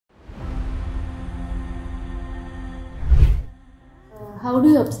how do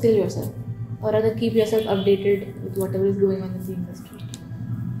you upskill yourself, or rather keep yourself updated with whatever is going on in the industry?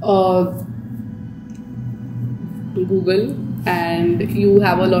 Google, and you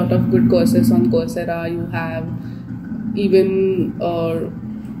have a lot of good courses on Coursera. You have even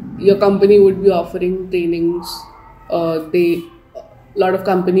your company would be offering trainings. A lot of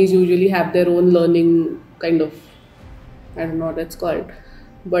companies usually have their own learning kind of, I don't know what it's called,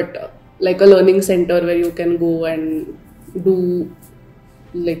 but like a learning center where you can go and do,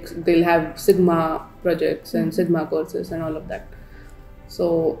 like they'll have Sigma projects and Sigma courses and all of that.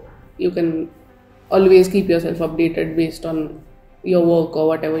 So you can always keep yourself updated based on your work or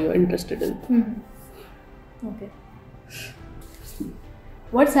whatever you're interested in. Okay.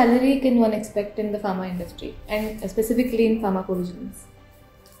 What salary can one expect in the pharma industry, and specifically in pharmacovigilance?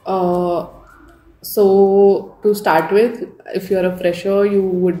 So to start with, if you're a fresher, you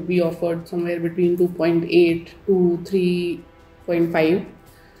would be offered somewhere between 2.8 to 3.5.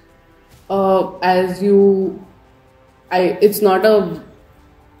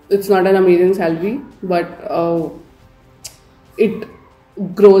 It's not an amazing salary, but it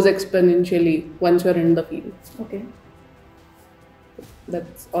grows exponentially once you're in the field. Okay.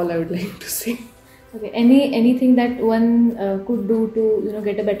 That's all I would like to say. Okay. Anything that one could do to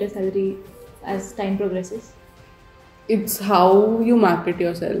get a better salary as time progresses? It's how you market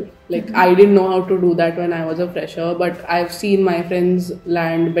yourself. Like I didn't know how to do that when I was a fresher, but I've seen my friends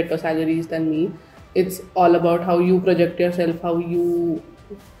land better salaries than me. It's all about how you project yourself,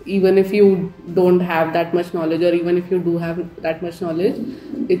 even if you don't have that much knowledge, or even if you do have that much knowledge,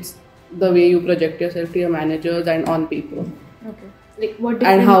 it's the way you project yourself to your managers and on paper. Okay. Like what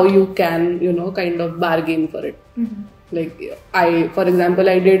and how you can, kind of bargain for it. Like for example,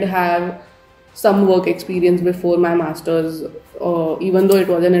 I did have some work experience before my master's. Even though it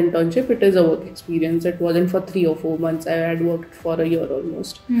was an internship, it is a work experience. It wasn't for 3 or 4 months. I had worked for a year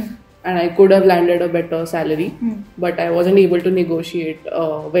almost. And I could have landed a better salary, but I wasn't able to negotiate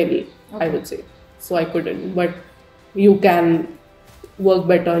well, I would say. So I couldn't. But you can work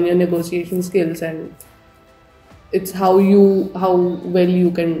better on your negotiation skills, and it's how well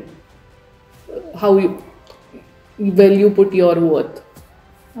you put your worth.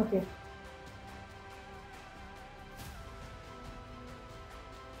 Okay.